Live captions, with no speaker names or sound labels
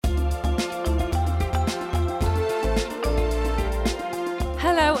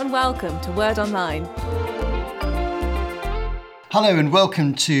and welcome to Word Online. Hello and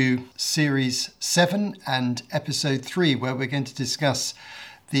welcome to Series 7 and Episode 3, where we're going to discuss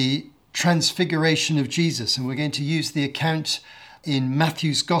the Transfiguration of Jesus. And we're going to use the account in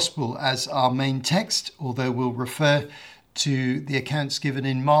Matthew's Gospel as our main text, although we'll refer to the accounts given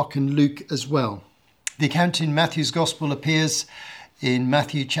in Mark and Luke as well. The account in Matthew's Gospel appears in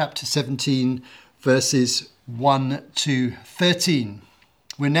Matthew chapter 17, verses 1 to 13.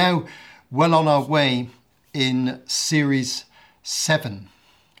 We're now well on our way in Series 7.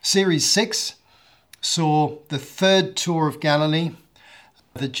 Series 6 saw the third tour of Galilee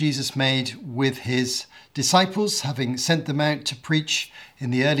that Jesus made with his disciples, having sent them out to preach in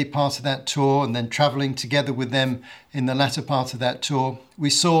the early part of that tour and then travelling together with them in the latter part of that tour.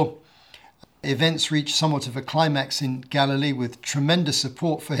 We saw events reach somewhat of a climax in Galilee with tremendous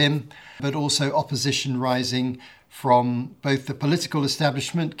support for him, but also opposition rising from both the political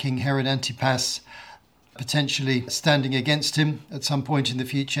establishment, King Herod Antipas, potentially standing against him at some point in the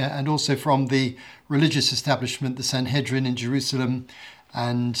future, and also from the religious establishment, the Sanhedrin in Jerusalem,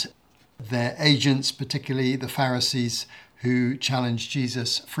 and their agents, particularly the Pharisees, who challenged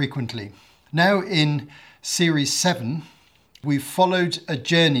Jesus frequently. Now in Series 7, we've followed a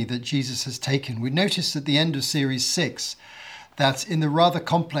journey that Jesus has taken. We noticed at the end of Series 6 that in the rather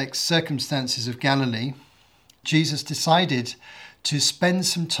complex circumstances of Galilee, Jesus decided to spend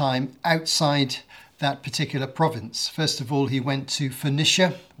some time outside that particular province. First of all, he went to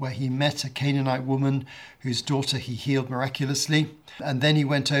Phoenicia, where he met a Canaanite woman whose daughter he healed miraculously. And then he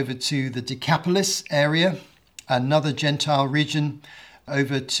went over to the Decapolis area, another Gentile region,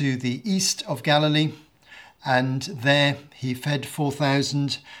 over to the east of Galilee. And there he fed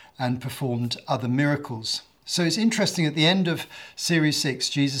 4,000 and performed other miracles. So it's interesting, at the end of Series 6,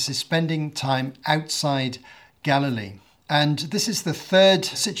 Jesus is spending time outside Galilee. And this is the third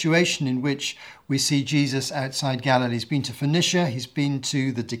situation in which we see Jesus outside Galilee. He's been to Phoenicia, he's been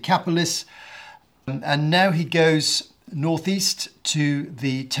to the Decapolis, and now he goes northeast to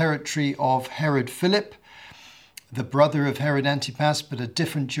the territory of Herod Philip, the brother of Herod Antipas, but a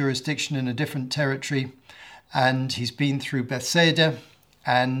different jurisdiction in a different territory. And he's been through Bethsaida,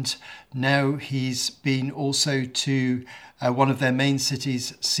 and now he's been also to one of their main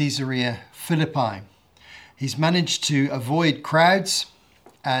cities, Caesarea Philippi. He's managed to avoid crowds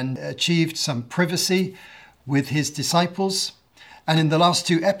and achieved some privacy with his disciples. And in the last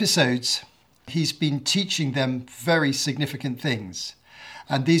two episodes, he's been teaching them very significant things.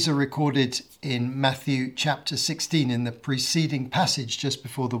 And these are recorded in Matthew chapter 16, in the preceding passage just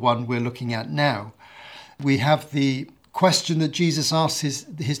before the one we're looking at now. We have the question that Jesus asks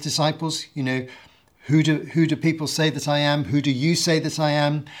his disciples, who do people say that I am? Who do you say that I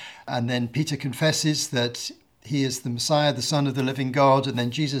am? And then Peter confesses that he is the Messiah, the Son of the living God. And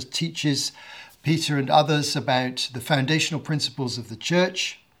then Jesus teaches Peter and others about the foundational principles of the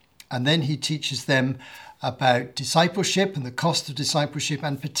church. And then he teaches them about discipleship and the cost of discipleship.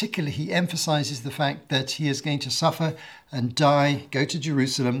 And particularly, he emphasizes the fact that he is going to suffer and die, go to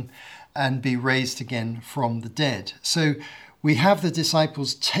Jerusalem, and be raised again from the dead. So we have the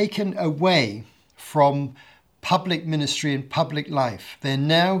disciples taken away from public ministry and public life. They're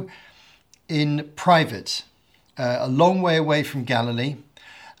now in private, a long way away from Galilee,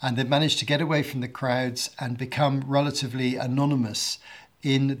 and they've managed to get away from the crowds and become relatively anonymous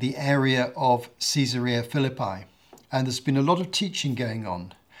in the area of Caesarea Philippi. And there's been a lot of teaching going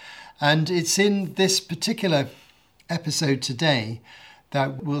on. And it's in this particular episode today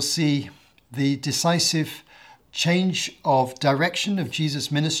that we'll see the decisive change of direction of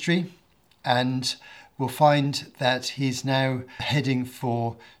Jesus' ministry, and we'll find that he's now heading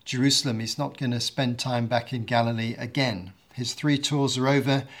for Jerusalem. He's not going to spend time back in Galilee again. His 3 tours are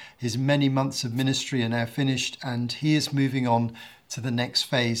over, his many months of ministry are now finished, and he is moving on to the next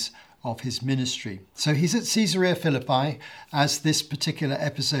phase of his ministry. So he's at Caesarea Philippi as this particular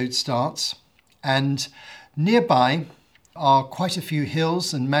episode starts, and nearby are quite a few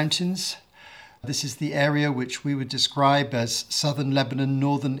hills and mountains. This is the area which we would describe as southern Lebanon,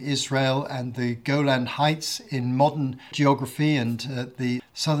 northern Israel, and the Golan Heights in modern geography, and the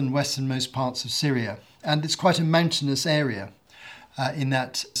southern westernmost parts of Syria. And it's quite a mountainous area in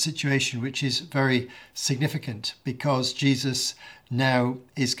that situation, which is very significant because Jesus now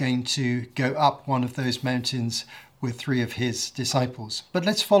is going to go up one of those mountains with 3 of his disciples. But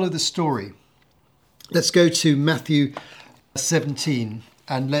let's follow the story. Let's go to Matthew 17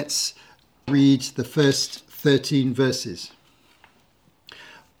 and let's read the first 13 verses.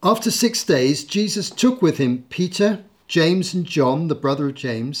 After 6 days, Jesus took with him Peter, James and John, the brother of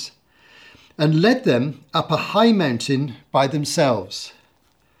James, and led them up a high mountain by themselves.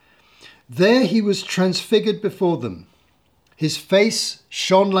 There he was transfigured before them. His face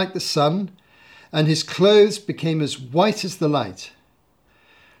shone like the sun, and his clothes became as white as the light.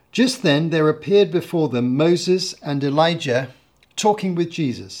 Just then there appeared before them Moses and Elijah talking with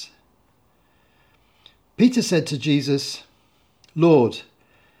Jesus. Peter said to Jesus, "Lord,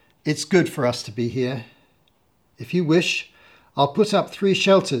 it's good for us to be here. If you wish, I'll put up 3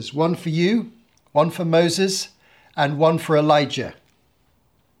 shelters, one for you, one for Moses, and one for Elijah."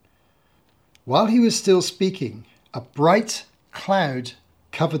 While he was still speaking, a bright cloud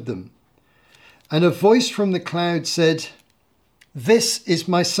covered them, and a voice from the cloud said, "This is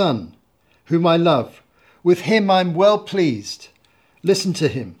my son, whom I love. With him I'm well pleased. Listen to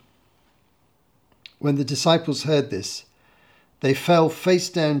him." When the disciples heard this, they fell face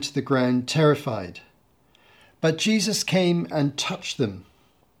down to the ground, terrified. But Jesus came and touched them.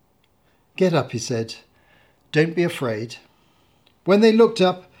 "Get up," he said. "Don't be afraid." When they looked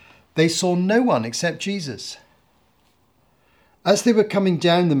up, they saw no one except Jesus. As they were coming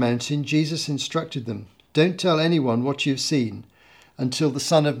down the mountain, Jesus instructed them, "Don't tell anyone what you've seen until the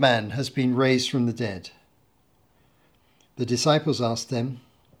Son of Man has been raised from the dead." The disciples asked them,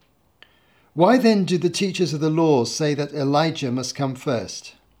 "Why then do the teachers of the law say that Elijah must come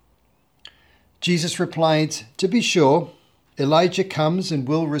first?" Jesus replied, "To be sure, Elijah comes and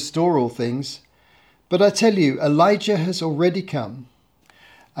will restore all things. But I tell you, Elijah has already come,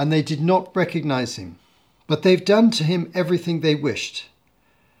 and they did not recognize him. But they've done to him everything they wished.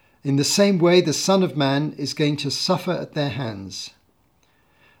 In the same way, the Son of Man is going to suffer at their hands."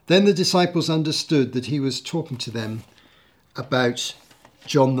 Then the disciples understood that he was talking to them about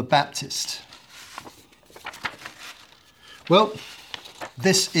John the Baptist. Well,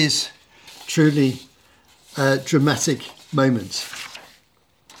 this is truly a dramatic moment.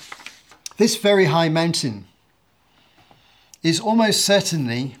 This very high mountain is almost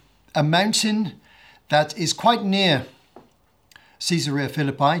certainly a mountain that is quite near Caesarea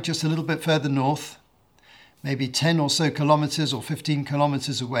Philippi, just a little bit further north, maybe 10 or so kilometers or 15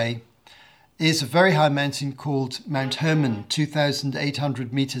 kilometers away, is a very high mountain called Mount Hermon,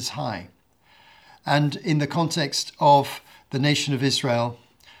 2,800 meters high. And in the context of the nation of Israel,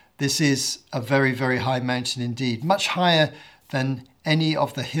 this is a very, very high mountain indeed, much higher than any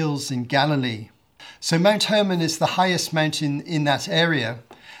of the hills in Galilee. So Mount Hermon is the highest mountain in that area,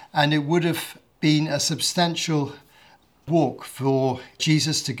 and it would have been a substantial walk for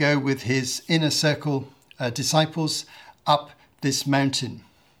Jesus to go with his inner circle disciples up this mountain.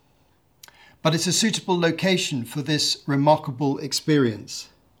 But it's a suitable location for this remarkable experience.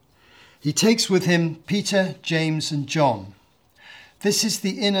 He takes with him Peter, James, and John. This is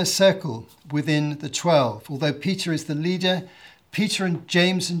the inner circle within the 12. Although Peter is the leader, Peter and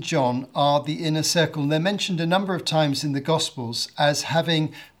James and John are the inner circle. And they're mentioned a number of times in the Gospels as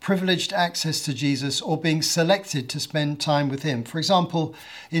having privileged access to Jesus or being selected to spend time with him. For example,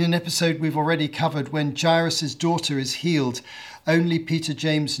 in an episode we've already covered, when Jairus' daughter is healed, only Peter,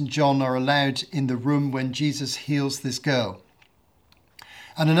 James, and John are allowed in the room when Jesus heals this girl.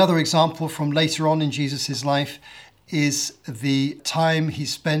 And another example from later on in Jesus' life is the time he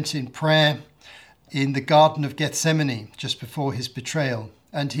spent in prayer in the Garden of Gethsemane just before his betrayal.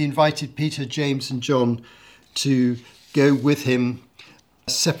 And he invited Peter, James, and John to go with him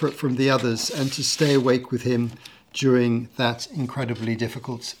separate from the others and to stay awake with him during that incredibly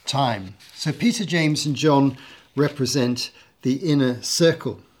difficult time. So Peter, James, and John represent the inner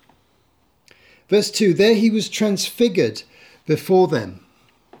circle. Verse 2, there he was transfigured before them.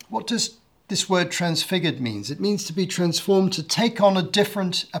 What does this word transfigured means? It means to be transformed, to take on a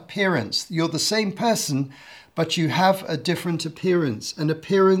different appearance. You're the same person, but you have a different appearance, an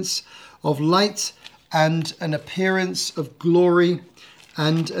appearance of light and an appearance of glory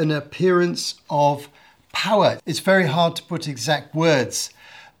and an appearance of power. It's very hard to put exact words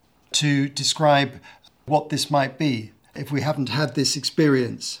to describe what this might be if we haven't had this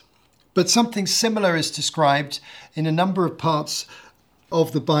experience. But something similar is described in a number of parts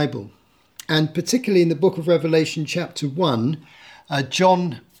of the Bible. And particularly in the book of Revelation chapter 1,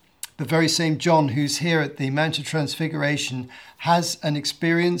 John, the very same John who's here at the Mount of Transfiguration, has an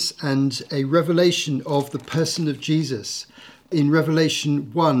experience and a revelation of the person of Jesus in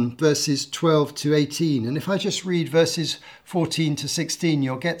Revelation 1, verses 12 to 18. And if I just read verses 14 to 16,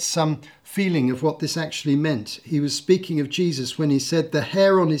 you'll get some feeling of what this actually meant. He was speaking of Jesus when he said, "The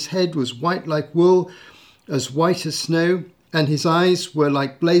hair on his head was white like wool, as white as snow, and his eyes were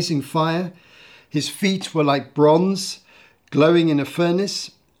like blazing fire. His feet were like bronze, glowing in a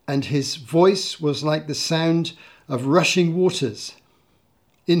furnace, and his voice was like the sound of rushing waters.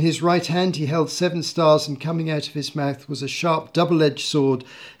 In his right hand he held 7 stars, and coming out of his mouth was a sharp double-edged sword.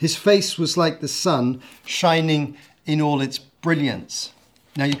 His face was like the sun, shining in all its brilliance.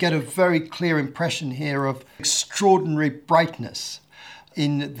 Now you get a very clear impression here of extraordinary brightness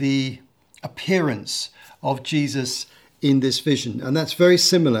in the appearance of Jesus in this vision. And that's very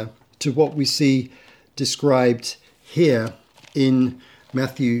similar to what we see described here in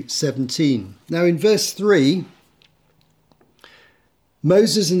Matthew 17. Now in verse 3,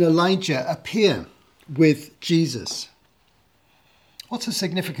 Moses and Elijah appear with Jesus. What's the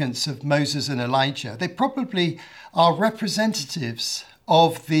significance of Moses and Elijah? They probably are representatives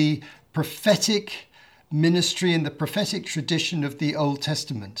of the prophetic ministry and the prophetic tradition of the Old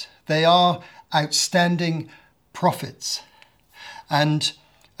Testament. They are outstanding prophets. And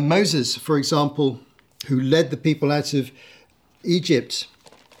Moses, for example, who led the people out of Egypt,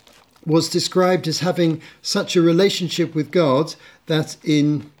 was described as having such a relationship with God that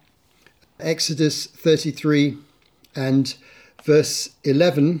in Exodus 33 and verse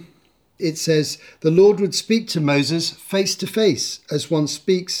 11, it says, "The Lord would speak to Moses face to face as one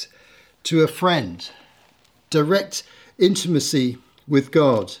speaks to a friend." Direct intimacy with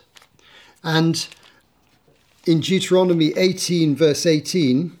God. And in Deuteronomy 18 verse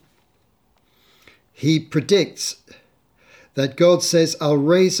 18, he predicts that God says, "I'll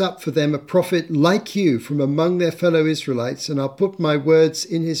raise up for them a prophet like you from among their fellow Israelites, and I'll put my words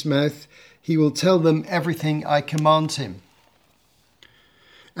in his mouth. He will tell them everything I command him."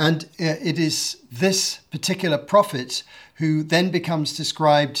 And it is this particular prophet who then becomes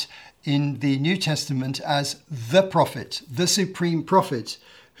described in the New Testament as the prophet, the supreme prophet,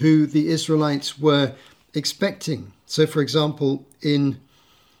 who the Israelites were expecting. So, for example, in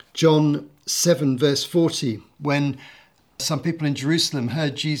John 7 verse 40, when some people in Jerusalem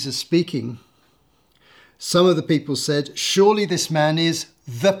heard Jesus speaking, some of the people said, "Surely this man is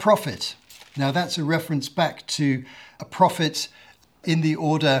the prophet." Now that's a reference back to a prophet in the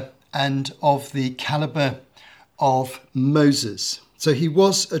order and of the caliber of Moses. So he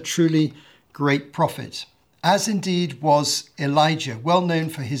was a truly great prophet, as indeed was Elijah, well known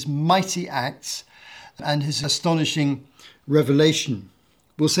for his mighty acts and his astonishing revelation.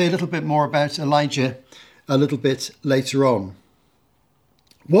 We'll say a little bit more about Elijah a little bit later on.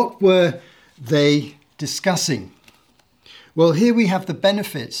 What were they discussing? Well, here we have the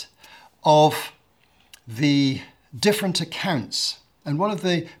benefit of the different accounts. And one of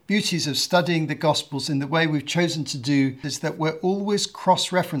the beauties of studying the Gospels in the way we've chosen to do is that we're always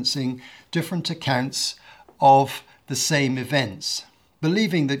cross-referencing different accounts of the same events,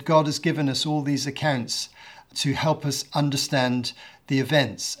 believing that God has given us all these accounts to help us understand the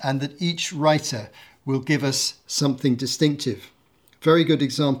events, and that each writer will give us something distinctive. Very good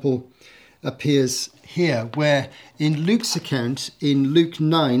example appears here, where in Luke's account, in Luke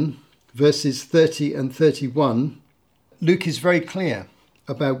 9, verses 30 and 31, Luke is very clear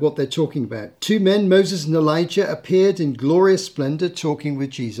about what they're talking about. 2 men, Moses and Elijah, appeared in glorious splendor talking with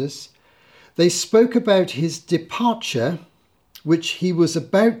Jesus. They spoke about his departure, which he was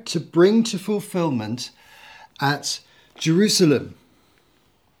about to bring to fulfillment at Jerusalem.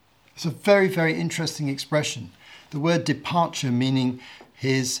 It's a very, very interesting expression. The word departure meaning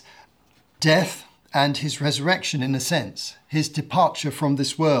his death and his resurrection, in a sense, his departure from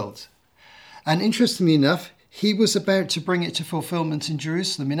this world. And interestingly enough, he was about to bring it to fulfillment in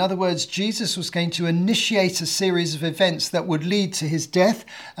Jerusalem. In other words, Jesus was going to initiate a series of events that would lead to his death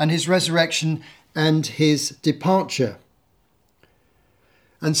and his resurrection and his departure.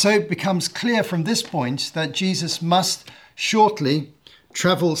 And so it becomes clear from this point that Jesus must shortly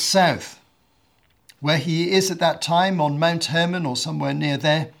travel south. Where he is at that time, on Mount Hermon or somewhere near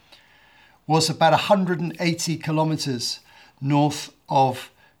there, was about 180 kilometers north of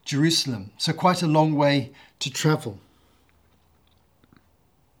Jerusalem. So quite a long way to travel.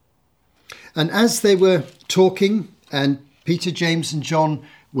 And as they were talking, and Peter, James and John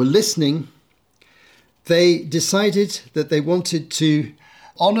were listening, they decided that they wanted to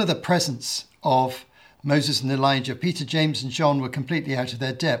honor the presence of Moses and Elijah. Peter, James and John were completely out of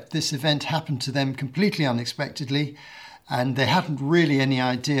their depth. This event happened to them completely unexpectedly, and they hadn't really any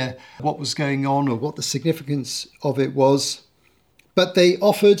idea what was going on or what the significance of it was. But they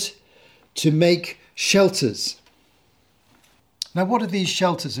offered to make shelters. Now, what are these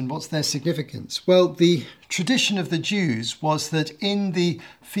shelters and what's their significance? Well, the tradition of the Jews was that in the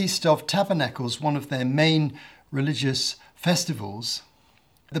Feast of Tabernacles, one of their main religious festivals,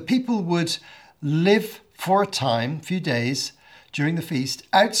 the people would live for a time, a few days during the feast,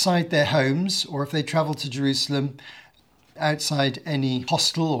 outside their homes, or if they traveled to Jerusalem, outside any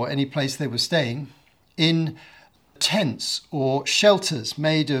hostel or any place they were staying, in tents or shelters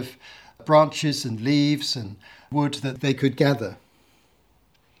made of branches and leaves and wood that they could gather.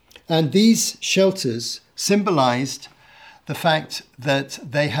 And these shelters symbolized the fact that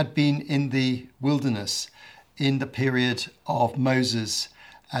they had been in the wilderness in the period of Moses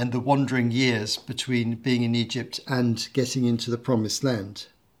and the wandering years between being in Egypt and getting into the promised land.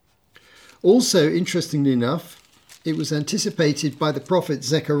 Also, interestingly enough, it was anticipated by the prophet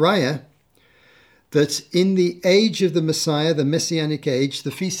Zechariah that in the age of the Messiah, the Messianic age,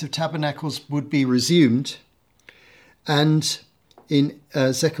 the Feast of Tabernacles would be resumed. And in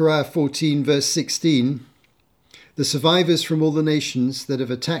Zechariah 14, verse 16, the survivors from all the nations that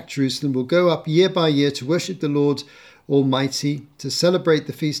have attacked Jerusalem will go up year by year to worship the Lord Almighty, to celebrate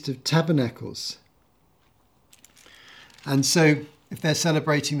the Feast of Tabernacles. And so, if they're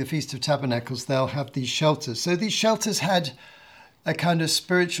celebrating the Feast of Tabernacles, they'll have these shelters. So these shelters had a kind of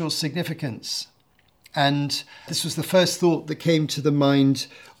spiritual significance. And this was the first thought that came to the mind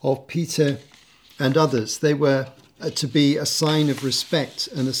of Peter and others. They were to be a sign of respect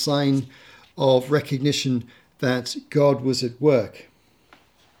and a sign of recognition that God was at work.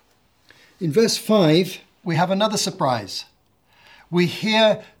 In verse 5, we have another surprise. We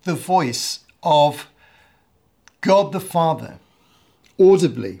hear the voice of God the Father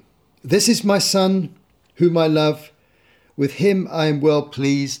audibly. "This is my Son, whom I love. With him I am well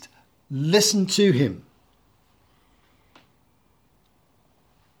pleased. Listen to him."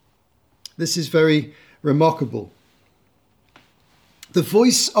 This is very remarkable. The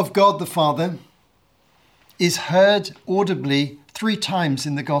voice of God the Father is heard audibly 3 times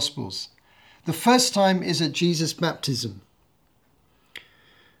in the Gospels. The first time is at Jesus' baptism.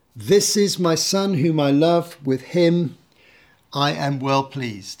 "This is my Son whom I love. With him I am well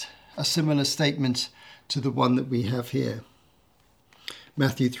pleased." A similar statement to the one that we have here.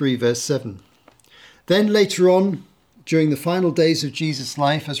 Matthew 3, verse 7. Then later on, during the final days of Jesus'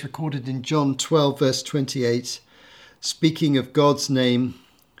 life, as recorded in John 12, verse 28, speaking of God's name,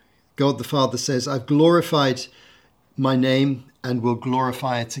 God the Father says, "I've glorified my name and will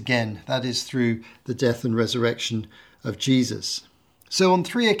glorify it again." That is through the death and resurrection of Jesus. So on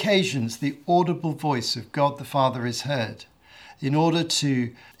 3 occasions, the audible voice of God the Father is heard in order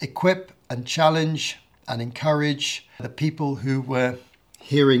to equip and challenge and encourage the people who were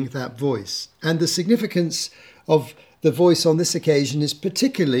hearing that voice. And the significance of the voice on this occasion is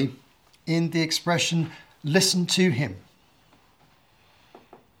particularly in the expression, "listen to him."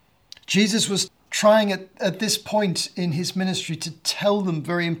 Jesus was trying at this point in his ministry to tell them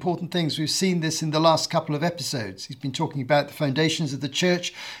very important things. We've seen this in the last couple of episodes. He's been talking about the foundations of the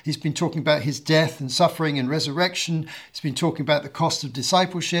church. He's been talking about his death and suffering and resurrection. He's been talking about the cost of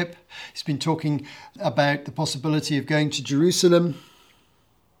discipleship. He's been talking about the possibility of going to Jerusalem.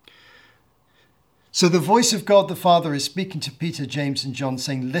 So the voice of God the Father is speaking to Peter, James, and John,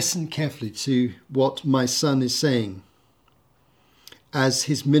 saying, "Listen carefully to what my Son is saying," as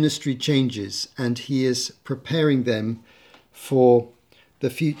his ministry changes and he is preparing them for the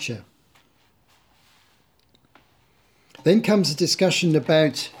future. Then comes a discussion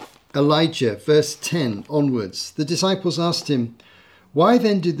about Elijah, verse 10 onwards. The disciples asked him, "Why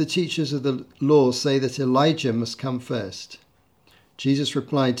then did the teachers of the law say that Elijah must come first?" Jesus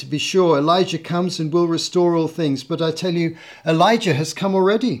replied, "To be sure, Elijah comes and will restore all things, but I tell you, Elijah has come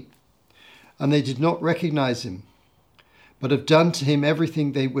already, and they did not recognize him, but have done to him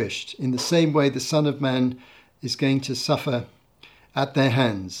everything they wished. In the same way, the Son of Man is going to suffer at their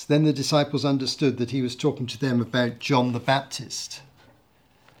hands." Then the disciples understood that he was talking to them about John the Baptist.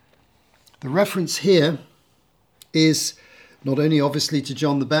 The reference here is not only obviously to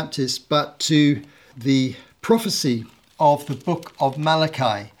John the Baptist, but to the prophecy of the book of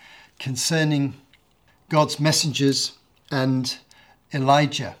Malachi concerning God's messengers and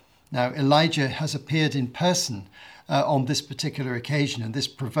Elijah. Now, Elijah has appeared in person on this particular occasion, and this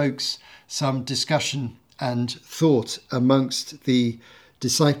provokes some discussion and thought amongst the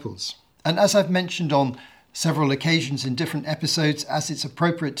disciples. And as I've mentioned on several occasions in different episodes, as it's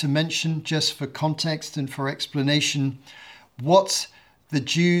appropriate to mention just for context and for explanation, what the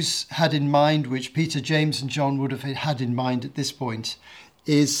Jews had in mind, which Peter, James, and John would have had in mind at this point,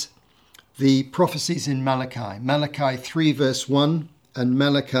 is the prophecies in Malachi. Malachi 3 verse 1 and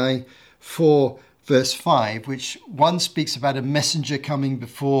Malachi 4 verse 5, which one speaks about a messenger coming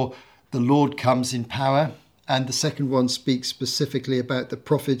before the Lord comes in power, and the second one speaks specifically about the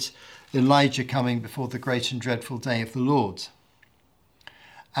prophet Elijah coming before the great and dreadful day of the Lord.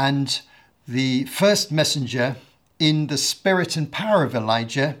 And the first messenger in the spirit and power of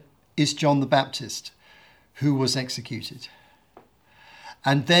Elijah is John the Baptist, who was executed.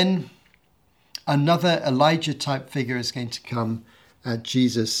 And then another Elijah type figure is going to come at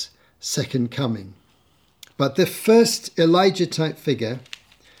Jesus' second coming. But the first Elijah type figure,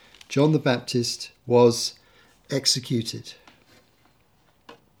 John the Baptist, was executed.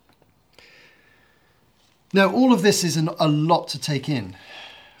 Now, all of this is a lot to take in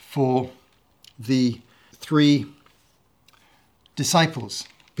for the three disciples,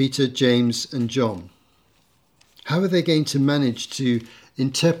 Peter, James, and John. How are they going to manage to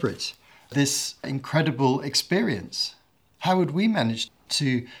interpret this incredible experience? How would we manage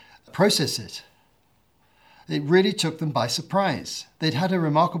to process it? It really took them by surprise. They'd had a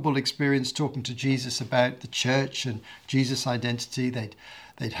remarkable experience talking to Jesus about the church and Jesus' identity.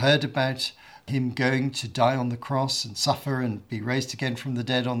 They'd heard about him going to die on the cross and suffer and be raised again from the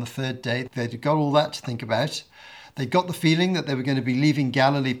dead on the third day. They'd got all that to think about. They got the feeling that they were going to be leaving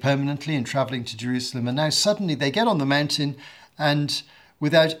Galilee permanently and traveling to Jerusalem. And now suddenly they get on the mountain, and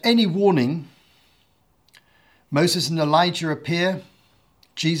without any warning, Moses and Elijah appear.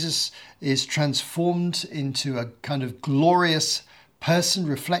 Jesus is transformed into a kind of glorious person,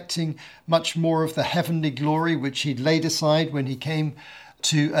 reflecting much more of the heavenly glory which he'd laid aside when he came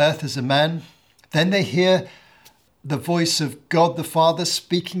to earth as a man. Then they hear the voice of God the Father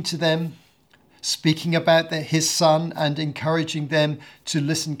speaking to them, speaking about his Son and encouraging them to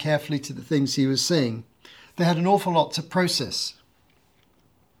listen carefully to the things he was saying. They had an awful lot to process.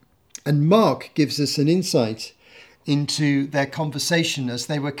 And Mark gives us an insight into their conversation as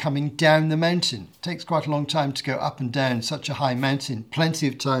they were coming down the mountain. It takes quite a long time to go up and down such a high mountain, plenty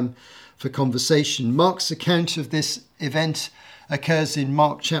of time for conversation. Mark's account of this event occurs in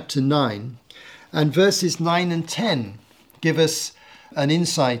Mark chapter 9, and verses 9 and 10 give us an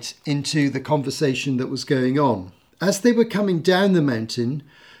insight into the conversation that was going on. As they were coming down the mountain,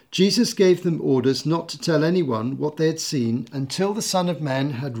 Jesus gave them orders not to tell anyone what they had seen until the Son of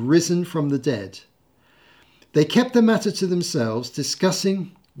Man had risen from the dead. They kept the matter to themselves,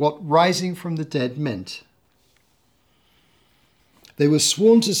 discussing what rising from the dead meant. They were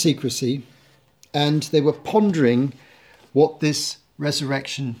sworn to secrecy, and they were pondering what this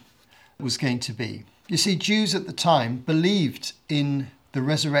resurrection was going to be. You see, Jews at the time believed in the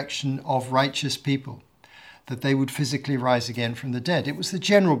resurrection of righteous people, that they would physically rise again from the dead. It was the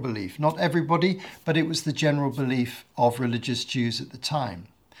general belief, not everybody, but it was the general belief of religious Jews at the time.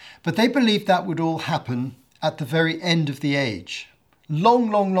 But they believed that would all happen at the very end of the age,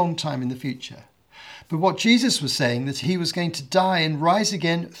 long time in the future. But what Jesus was saying, that he was going to die and rise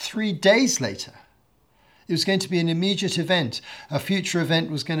again 3 days later. It was going to be an immediate event. A future event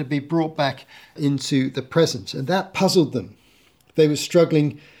was going to be brought back into the present. And that puzzled them. They were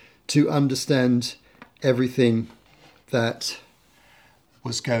struggling to understand everything that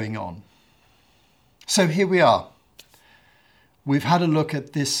was going on. So here we are. We've had a look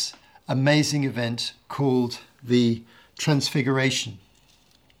at this amazing event called the Transfiguration.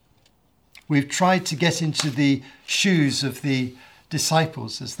 We've tried to get into the shoes of the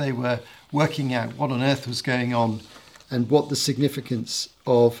disciples as they were working out what on earth was going on and what the significance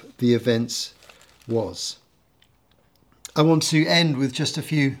of the events was. I want to end with just a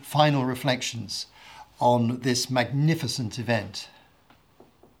few final reflections on this magnificent event.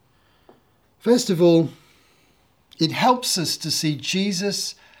 First of all, it helps us to see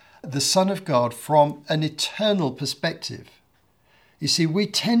Jesus, the Son of God, from an eternal perspective. You see, we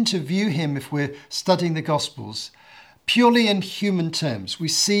tend to view him, if we're studying the Gospels, purely in human terms. We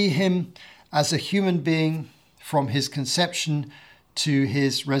see him as a human being from his conception to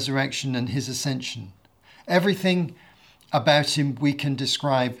his resurrection and his ascension. Everything about him we can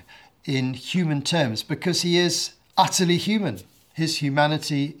describe in human terms because he is utterly human. His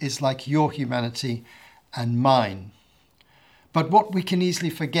humanity is like your humanity and mine. But what we can easily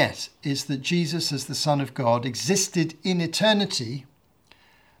forget is that Jesus, as the Son of God, existed in eternity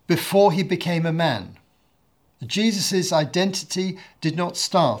before he became a man. Jesus' identity did not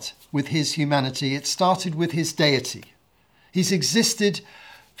start with his humanity, it started with his deity. He's existed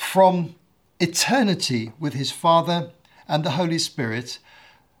from eternity with his Father and the Holy Spirit,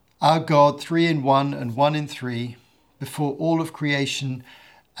 our God, 3 in 1 and 1 in 3, before all of creation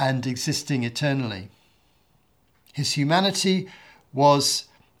and existing eternally. His humanity was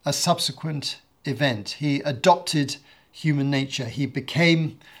a subsequent event. He adopted human nature. He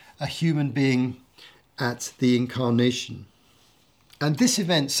became a human being at the incarnation. And this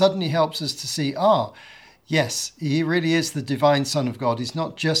event suddenly helps us to see, yes, he really is the divine Son of God. He's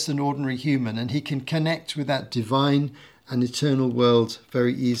not just an ordinary human, and he can connect with that divine and eternal world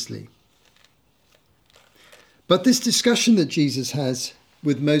very easily. But this discussion that Jesus has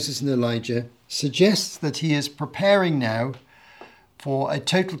with Moses and Elijah suggests that he is preparing now for a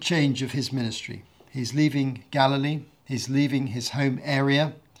total change of his ministry. He's leaving Galilee, he's leaving his home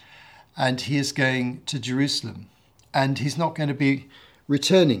area, and he is going to Jerusalem. And he's not going to be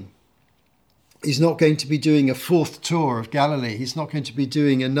returning. He's not going to be doing a fourth tour of Galilee. He's not going to be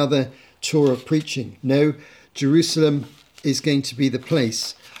doing another tour of preaching. No, Jerusalem is going to be the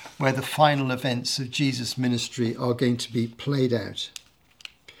place where the final events of Jesus' ministry are going to be played out.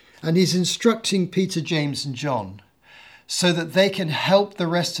 And he's instructing Peter, James, and John so that they can help the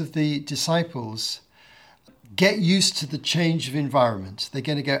rest of the disciples get used to the change of environment. They're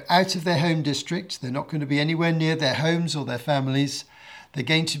going to go out of their home district. They're not going to be anywhere near their homes or their families. They're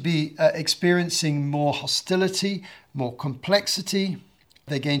going to be experiencing more hostility, more complexity.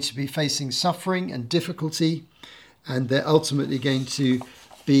 They're going to be facing suffering and difficulty, and they're ultimately going to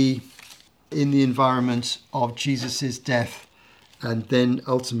be in the environment of Jesus' death and then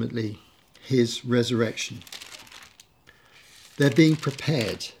ultimately his resurrection. They're being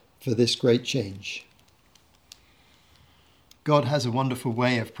prepared for this great change. God has a wonderful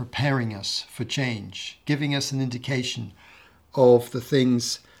way of preparing us for change, giving us an indication of the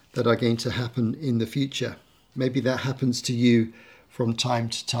things that are going to happen in the future. Maybe that happens to you from time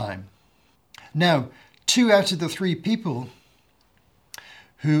to time. Now, 2 out of the 3 people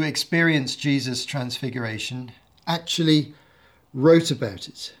who experienced Jesus' transfiguration actually wrote about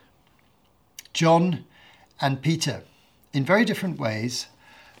it. John and Peter, in very different ways,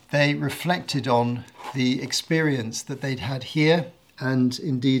 they reflected on the experience that they'd had here and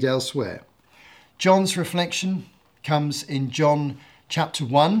indeed elsewhere. John's reflection comes in John chapter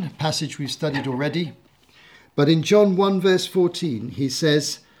 1, a passage we've studied already. But in John 1 verse 14, he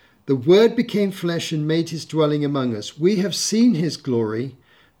says, "The Word became flesh and made his dwelling among us. We have seen his glory,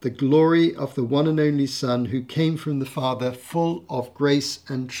 the glory of the one and only Son who came from the Father, full of grace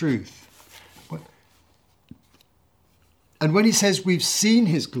and truth." And when he says we've seen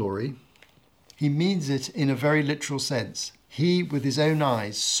his glory, he means it in a very literal sense. He, with his own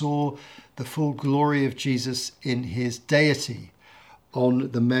eyes, saw the full glory of Jesus in his deity on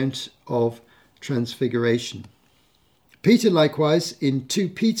the Mount of Transfiguration. Peter, likewise, in 2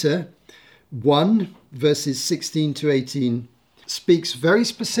 Peter 1, verses 16 to 18, speaks very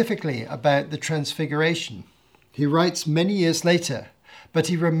specifically about the Transfiguration. He writes many years later, but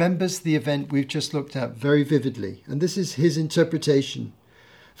he remembers the event we've just looked at very vividly. And this is his interpretation.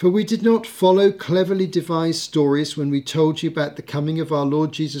 "For we did not follow cleverly devised stories when we told you about the coming of our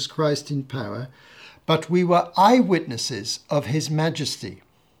Lord Jesus Christ in power, but we were eyewitnesses of his majesty."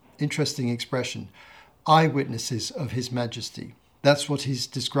 Interesting expression. Eyewitnesses of his majesty. That's what he's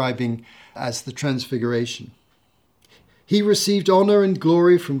describing as the Transfiguration. "He received honor and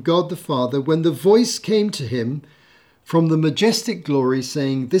glory from God the Father when the voice came to him from the majestic glory,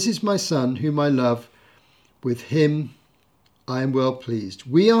 saying, 'This is my Son, whom I love. With him I am well pleased.'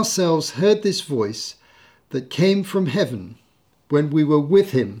 We ourselves heard this voice that came from heaven when we were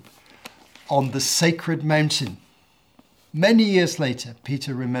with him on the sacred mountain." Many years later,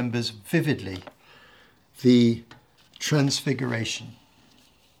 Peter remembers vividly the Transfiguration.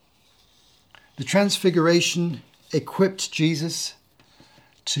 The Transfiguration equipped Jesus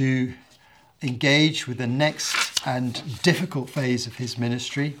to engage with the next and difficult phase of his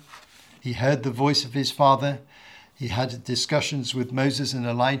ministry. He heard the voice of his Father. He had discussions with Moses and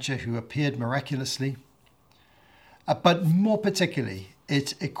Elijah, who appeared miraculously. But more particularly,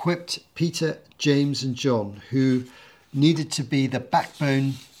 it equipped Peter, James, and John, who needed to be the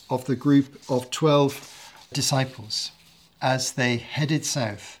backbone of the group of 12 disciples as they headed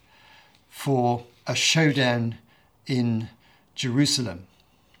south for a showdown in Jerusalem.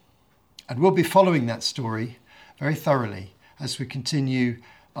 And we'll be following that story very thoroughly as we continue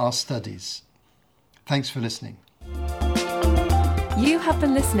our studies. Thanks for listening. You have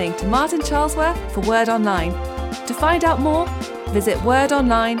been listening to Martin Charlesworth for Word Online. To find out more, visit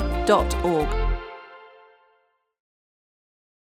wordonline.org.